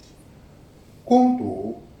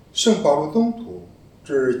圣保禄宗徒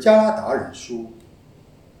致迦拉达人书。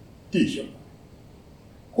弟兄们，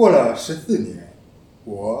过了14年，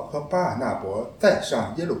我和巴尔纳伯再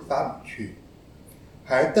上耶路撒冷去，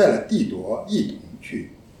还带了弟铎一同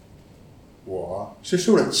去。我是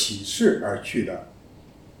受了启示而去的，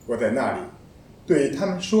我在那里对他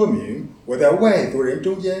们说明我在外族人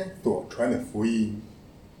中间所传的福音，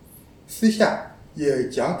私下也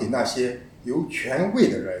讲给那些有权位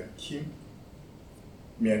的人听，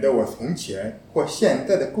免得我从前或现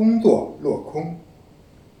在的工作落空。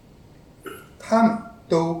他们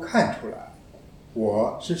都看出来，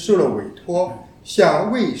我是受了委托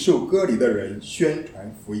向未受割礼的人宣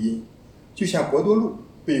传福音，就像伯多禄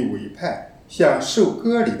被委派向受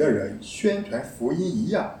割礼的人宣传福音一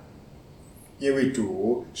样。因为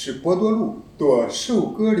主使伯多禄做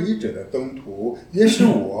受割礼者的宗徒，也使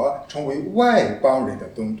我成为外邦人的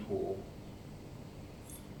宗徒。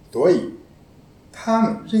所以他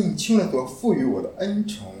们认清了所赋予我的恩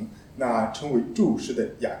宠，那称为柱石的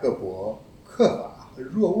雅各伯、刻法和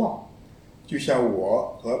若望，就像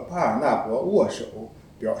我和巴尔纳伯握手，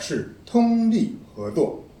表示通力合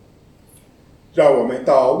作，让我们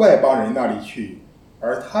到外邦人那里去，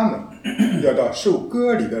而他们要到受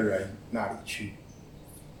割礼的人那里去，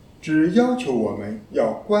只要求我们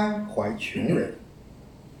要关怀穷人。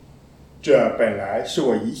这本来是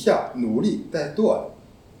我一向努力在做的。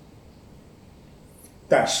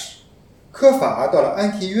但是刻法到了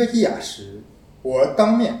安提约基雅时，我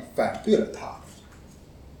当面反对了他，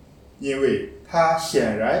因为他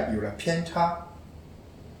显然有了偏差。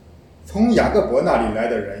从雅各伯那里来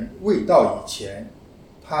的人未到以前，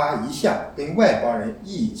他一向跟外邦人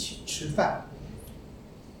一起吃饭，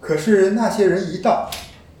可是那些人一到，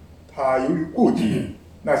他由于顾忌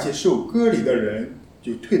那些受割礼的人，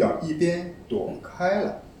就退到一边躲开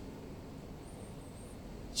了。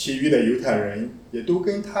其余的犹太人也都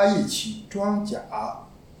跟他一起装假，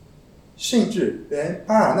甚至连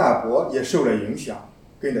巴尔纳伯也受了影响，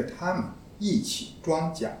跟着他们一起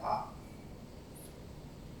装假。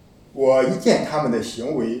我一见他们的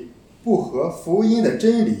行为不合福音的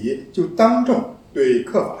真理，就当众对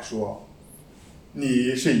刻法说：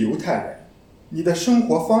你是犹太人，你的生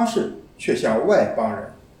活方式却像外邦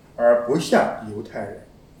人，而不像犹太人，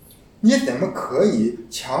你怎么可以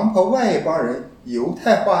强迫外邦人犹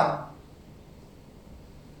太化呢？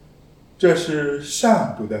这是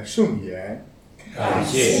上主的圣言。感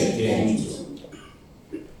谢天主。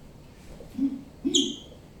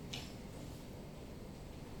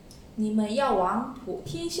你们要往普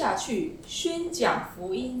天下去，宣讲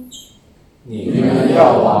福音。你们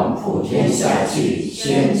要往普天下去，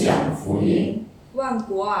宣讲福音。万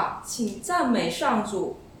国啊，请赞美上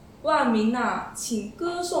主；万民啊，请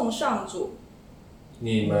歌颂上主。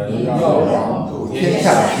你们要往普天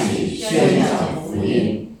下去，宣讲福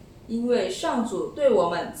音。因为上主对我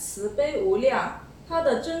们慈悲无量，他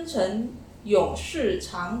的真诚永世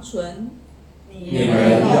长存。你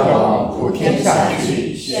们要往普天下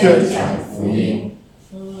去，宣讲福音。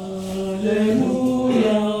哈利路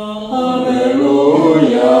亚，哈利路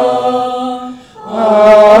亚，哈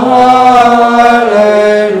利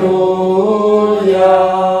路亚，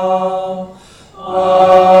哈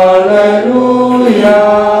利路亚，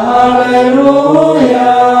哈利路亚，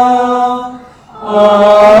哈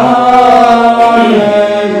利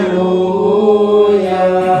路亚。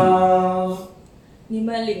你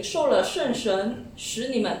们领受了圣神，使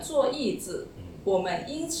你们做义子，我们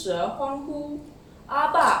因此而欢呼。阿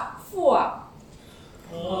爸，父啊！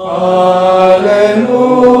哈利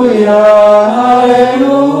路亚，哈利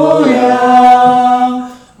路亚，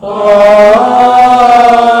哈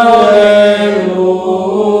利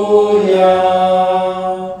路亚。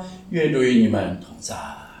愿主与你们同在，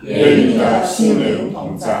愿你的心灵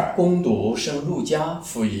同在。恭读圣路加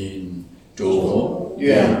福音，主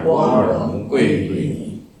愿光荣归于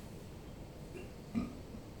你。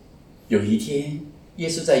有一天，耶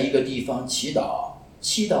稣在一个地方祈祷，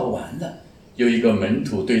祈祷完了，有一个门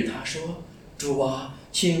徒对他说：主啊，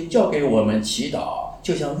请教给我们祈祷，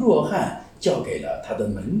就像若翰教给了他的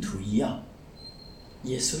门徒一样。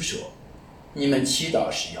耶稣说：你们祈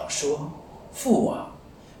祷时要说：父啊，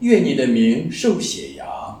愿你的名受显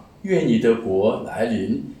扬，愿你的国来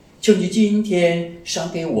临，求你今天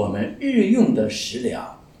赏给我们日用的食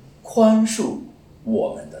粮，宽恕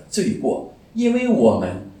我们的罪过，因为我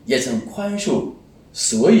们也曾宽恕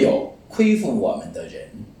所有亏负我们的人，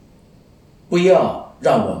不要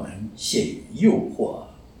让我们陷于诱惑。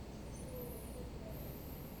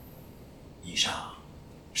以上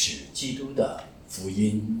是基督的福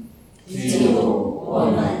音。基督，我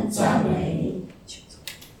们赞美你。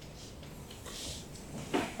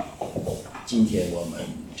今天我们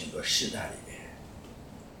正个时代里面，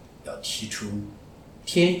要提出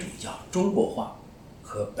天主教中国化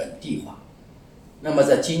和本地化。那么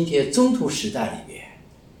在今天宗徒时代里面，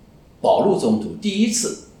保禄宗徒第一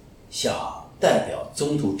次向代表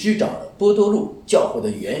宗徒之长的波多禄教会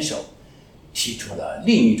的元首提出了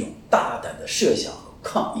另一种大胆的设想和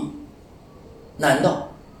抗议。难道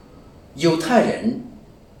犹太人、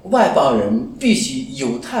外邦人必须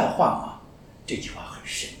犹太化吗？这句话很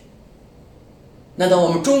深。难道我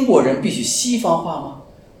们中国人必须西方化吗？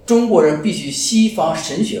中国人必须西方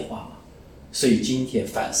神学化吗？所以今天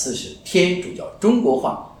反思是天主教中国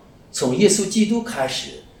化，从耶稣基督开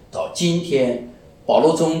始到今天保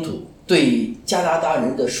罗宗徒对加拿大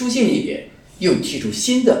人的书信里边又提出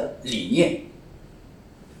新的理念，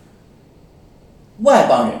外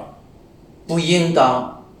邦人不应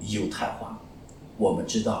当犹太化。我们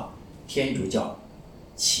知道天主教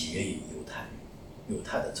起源于犹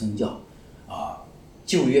太的宗教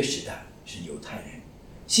旧约时代是犹太人，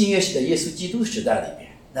新约时代耶稣基督时代里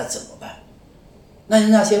边，那怎么办？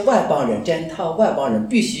那些外邦人真他外邦人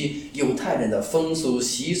必须犹太人的风俗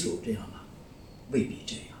习俗这样吗？未必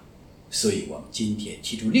这样。所以我们今天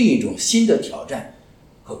提出另一种新的挑战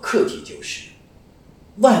和课题，就是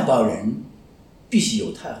外邦人必须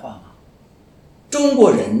犹太化吗？中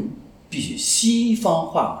国人必须西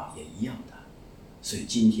方化吗？也一样的。所以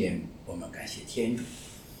今天我们感谢天主，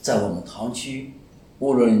在我们堂区，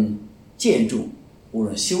无论建筑，无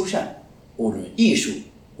论修缮，无论艺术，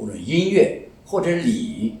无论音乐或者礼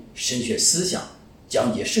仪、神学思想、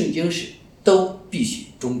讲解圣经时，都必须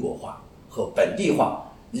中国化和本地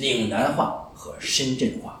化、岭南化和深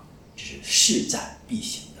圳化，这是势在必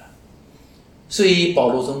行的。所以保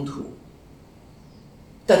罗宗徒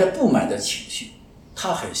带着不满的情绪，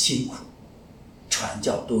他很辛苦，传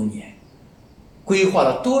教多年，规划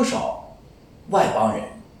了多少外邦人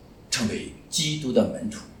成为基督的门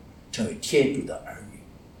徒，成为天主的儿女。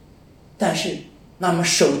但是那么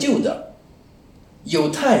守旧的犹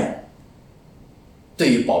太人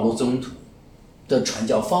对于保罗宗徒的传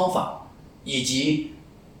教方法，以及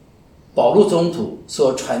保罗宗徒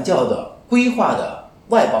所传教的规划的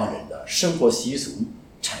外邦人的生活习俗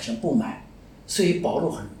产生不满，所以保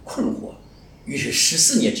罗很困惑。于是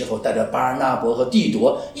14年之后，带着巴尔纳伯和弟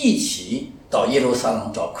铎一起到耶路撒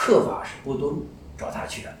冷找刻法使波多禄，找他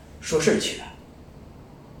去了，说事去了。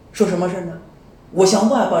说什么事呢？我向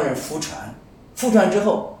外邦人服传之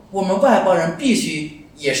后，我们外邦人必须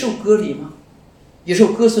也受割礼吗？也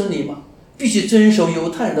受割损礼吗？必须遵守犹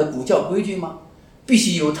太人的古教规矩吗？必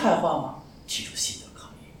须犹太化吗？提出新的抗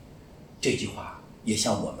议。这句话也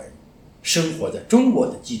向我们生活在中国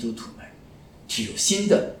的基督徒们提出新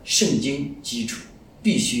的圣经基础，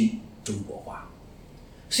必须中国化。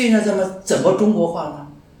所以呢，咱们怎么中国化呢？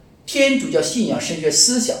天主教信仰神学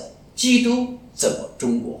思想，基督怎么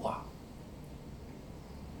中国化？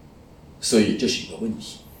所以这是一个问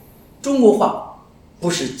题。中国化不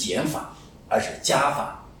是减法，而是加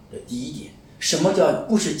法，这第一点。什么叫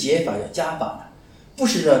不是减法要加法呢？不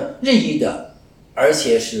是任意的，而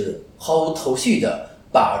且是毫无头绪的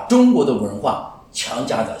把中国的文化强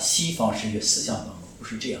加到西方神学思想当中，不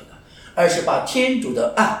是这样的，而是把天主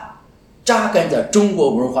的爱扎根在中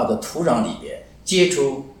国文化的土壤里边，结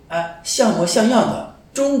出像模像样的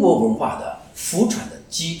中国文化的福传的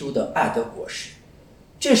基督的爱的果实。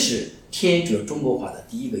这是天主中国化的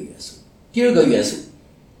第一个元素。第二个元素，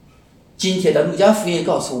今天的路加福音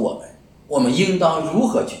告诉我们，我们应当如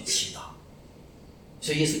何去祈祷。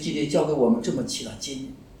所以耶稣基督教给我们这么祈祷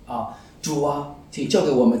经主啊，请教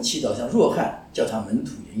给我们祈祷，像若翰叫他门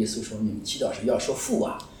徒，耶稣说，你们祈祷时要说，父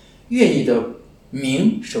啊，愿你的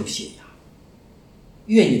名受显扬，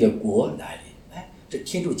愿你的国来临。这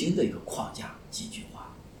天主经的一个框架，几句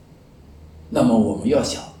话。那么我们要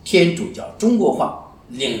想天主教中国化、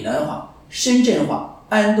岭南化、深圳化、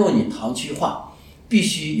安东尼堂区化，必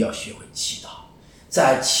须要学会祈祷，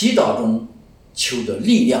在祈祷中求得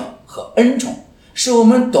力量和恩宠，使我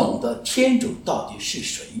们懂得天主到底是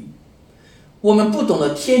谁。我们不懂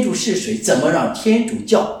得天主是谁，怎么让天主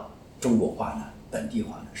教中国化呢？本地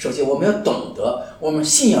化呢？首先我们要懂得我们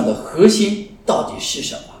信仰的核心到底是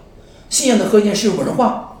什么。信仰的核心是文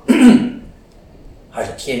化还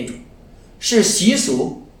是天主？是习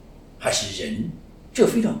俗还是人？这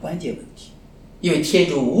非常关键问题。因为天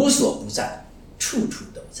主无所不在，处处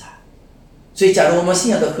都在。所以假如我们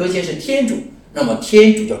信仰的核心是天主，那么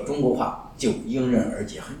天主教中国化就迎刃而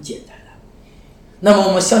解，很简单了。那么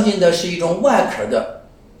我们相信的是一种外壳的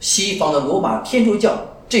西方的罗马天主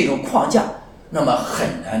教这种框架，那么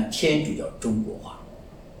很难天主教中国化。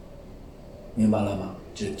明白了吗？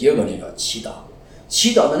这是第二个内容，祈祷。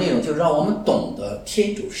祈祷的内容就是让我们懂得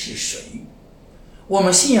天主是谁。我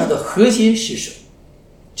们信仰的核心是什么？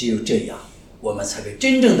只有这样，我们才可以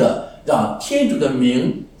真正的让天主的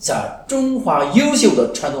名在中华优秀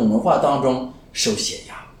的传统文化当中受显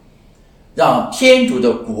扬，让天主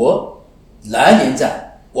的国来临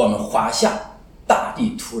在我们华夏大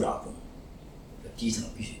地土壤中。这第一层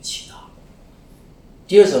必须祈祷。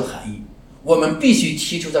第二层含义，我们必须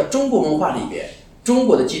提出在中国文化里边，中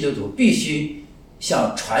国的基督徒必须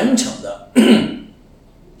向传承的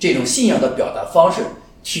这种信仰的表达方式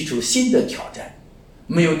提出新的挑战。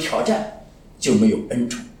没有挑战就没有恩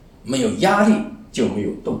宠，没有压力就没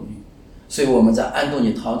有动力。所以我们在安东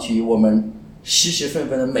尼堂区，我们时时分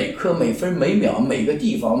分的每刻每分每秒每个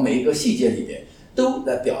地方每一个细节里边，都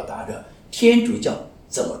来表达着天主教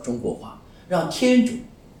怎么中国化，让天主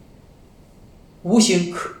无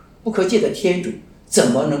形不可见的天主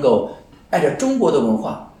怎么能够按照中国的文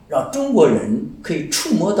化，让中国人可以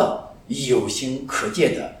触摸到有形可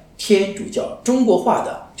见的天主教中国化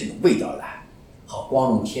的这种味道来，好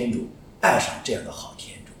光荣天主，爱上这样的好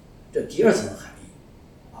天主。这第二层含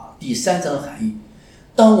义第三层含义，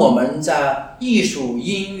当我们在艺术、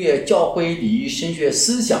音乐、教会礼仪、神学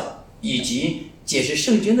思想以及解释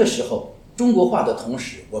圣经的时候，中国化的同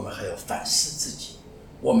时，我们还要反思自己，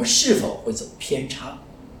我们是否会走偏差，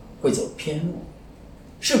会走偏路，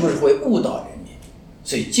是不是会误导人民？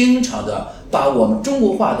所以经常的把我们中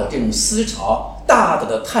国化的这种思潮大胆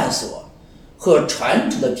的探索和传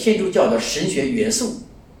统的天主教的神学元素，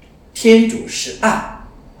天主是爱，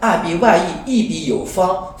爱必外溢，义必有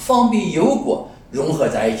方，方必有果，融合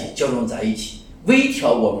在一起，交融在一起，微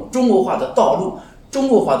调我们中国化的道路，中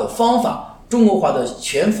国化的方法，中国化的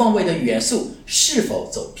全方位的元素是否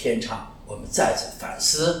走偏差，我们再次反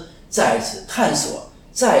思，再次探索，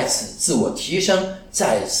再次自我提升，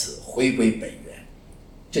再次回归本源。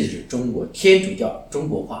这就是中国天主教中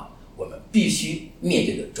国化我们必须面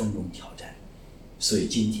对的种种挑战。所以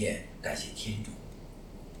今天感谢天主，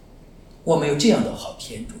我们有这样的好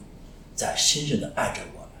天主在深深的爱着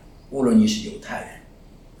我们，无论你是犹太人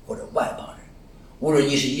或者外邦人，无论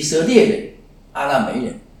你是以色列人、阿拉美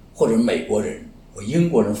人或者美国人或英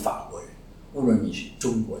国人、法国人，无论你是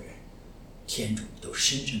中国人，天主都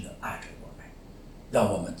深深的爱着我们。让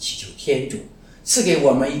我们祈求天主赐给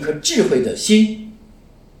我们一颗智慧的心，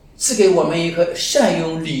赐给我们一颗善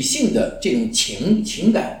用理性的这种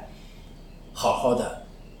情感，好好的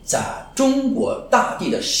在中国大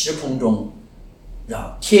地的时空中，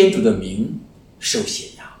让天主的名受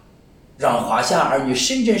显扬，让华夏儿女、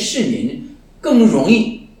深圳市民更容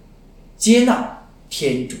易接纳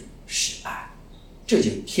天主是爱。这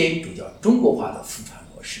就是天主教中国化的复传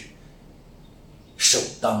模式，首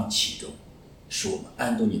当其冲，是我们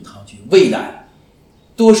安东尼堂区未来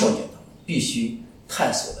多少年当中必须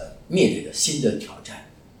探索的、面对的新的挑战，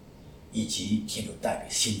以及天主带来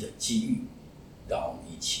新的机遇。让我们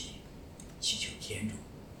一起祈求天主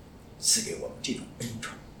赐给我们这种恩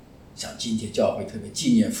宠，像今天教会特别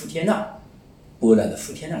纪念福天纳，波兰的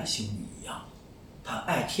福天纳修女一样，她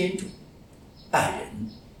爱天主，爱人，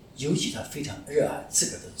尤其她非常热爱自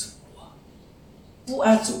个的祖国。不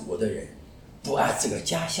爱祖国的人，不爱自个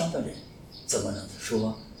家乡的人，怎么能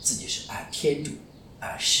说自己是爱天主、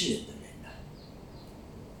爱世人的人呢？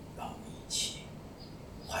让我们一起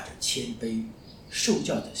怀着谦卑受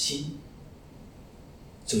教的心，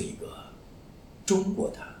做一个中国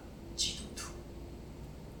的